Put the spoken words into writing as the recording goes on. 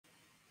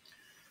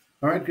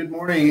All right, good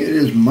morning. It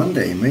is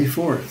Monday, May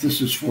 4th. This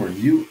is for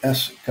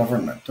U.S.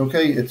 government.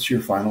 Okay, it's your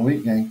final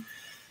week, gang.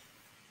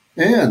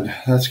 And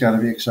that's got to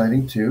be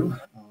exciting too.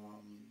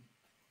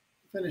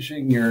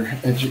 Finishing your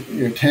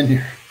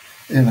tenure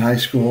in high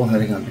school,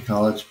 heading on to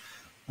college.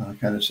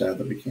 Kind of sad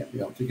that we can't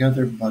be all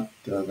together, but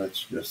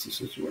that's just the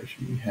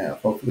situation we have.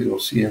 Hopefully, we'll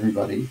see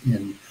everybody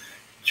in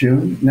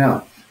June.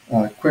 Now,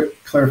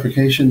 quick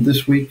clarification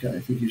this week. I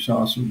think you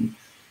saw some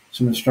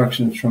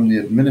instructions from the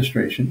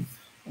administration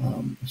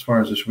as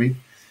far as this week.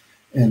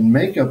 And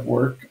makeup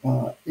work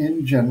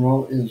in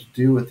general is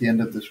due at the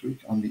end of this week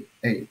on the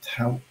 8th.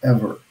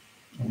 However,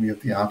 we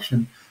have the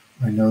option.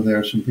 I know there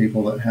are some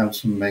people that have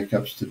some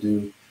makeups to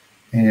do,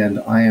 and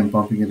I am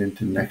bumping it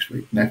into next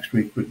week. Next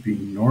week would be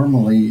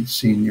normally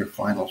senior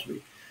finals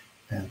week.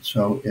 And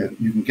so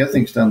if you can get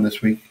things done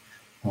this week,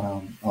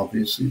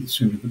 obviously the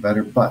sooner the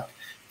better. But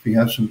if you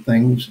have some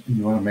things and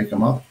you want to make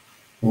them up,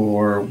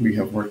 or we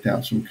have worked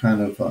out some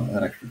kind of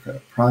an extra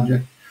credit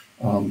project,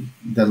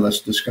 then let's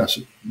discuss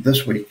it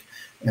this week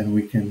and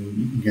we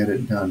can get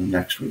it done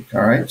next week.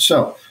 All right.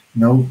 So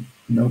no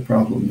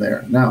problem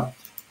there. Now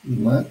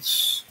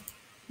let's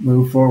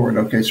move forward.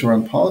 Okay. So we're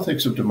on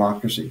politics of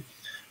democracy.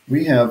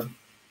 We have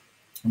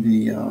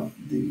the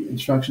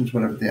instructions,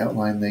 whatever the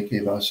outline they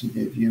gave us and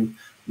gave you,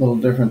 a little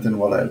different than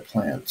what I had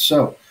planned.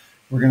 So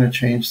we're going to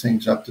change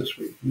things up this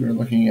week. We are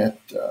looking at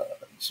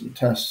some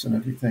tests and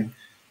everything,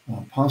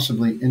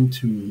 possibly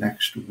into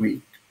next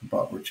week,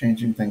 but we're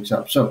changing things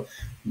up. So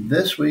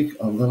this week,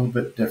 a little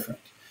bit different.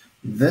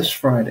 This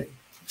Friday,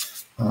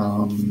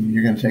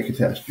 you're going to take a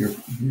test.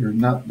 You're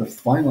not your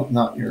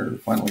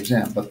final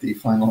exam, but the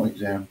final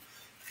exam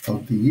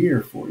of the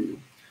year for you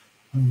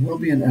will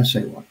be an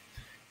essay one.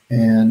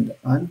 And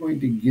I'm going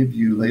to give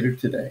you later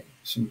today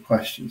some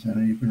questions. I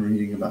know you've been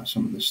reading about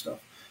some of this stuff.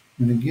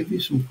 I'm going to give you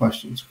some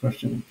questions.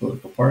 Question on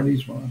political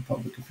parties, one on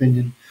public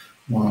opinion,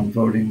 one on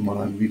voting, one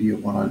on media,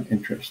 one on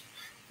interest.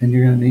 And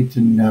you're going to need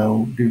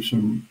to do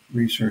some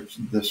research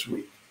this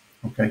week.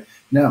 Okay.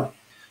 Now,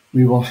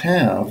 we will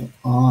have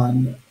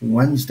on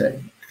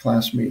Wednesday a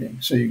class meeting.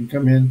 So you can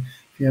come in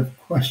if you have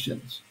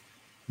questions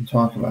and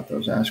talk about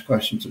those, ask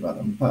questions about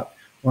them. But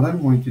what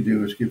I'm going to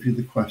do is give you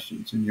the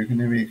questions, and you're going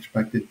to be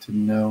expected to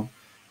know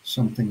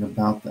something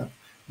about them.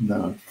 And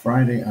then on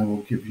Friday, I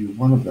will give you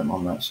one of them.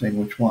 I'm not saying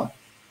which one.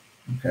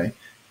 Okay,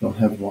 you'll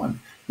have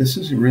one. This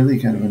is really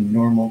kind of a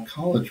normal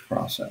college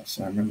process.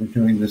 I remember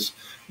doing this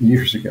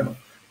years ago.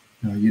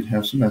 You'd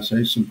have some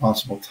essays, some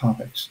possible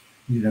topics.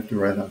 You'd have to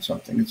write on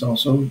something. It's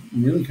also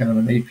really kind of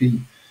an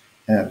AP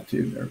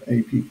attitude or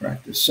AP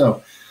practice.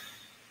 So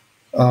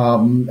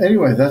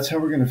anyway, that's how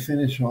we're going to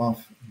finish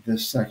off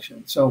this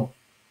section. So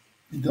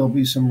there'll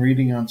be some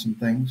reading on some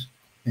things,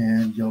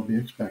 and you'll be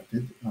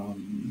expected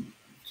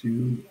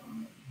to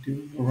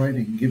do the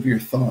writing, give your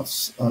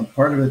thoughts.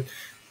 Part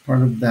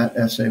of that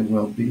essay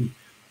will be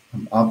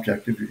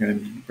objective. You're going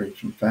to need to bring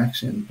some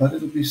facts in, but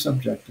it'll be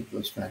subjective.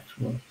 Those facts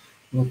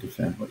will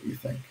defend what you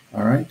think.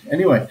 All right.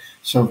 Anyway,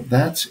 so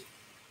that's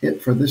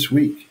it for this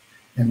week,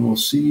 and we'll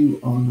see you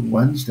on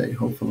Wednesday.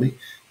 Hopefully,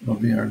 it'll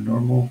be our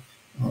normal,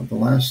 the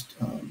last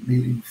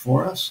meeting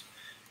for us,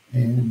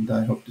 and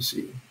I hope to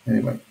see you.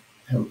 Anyway,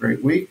 have a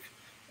great week,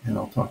 and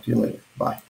I'll talk to you later. Bye.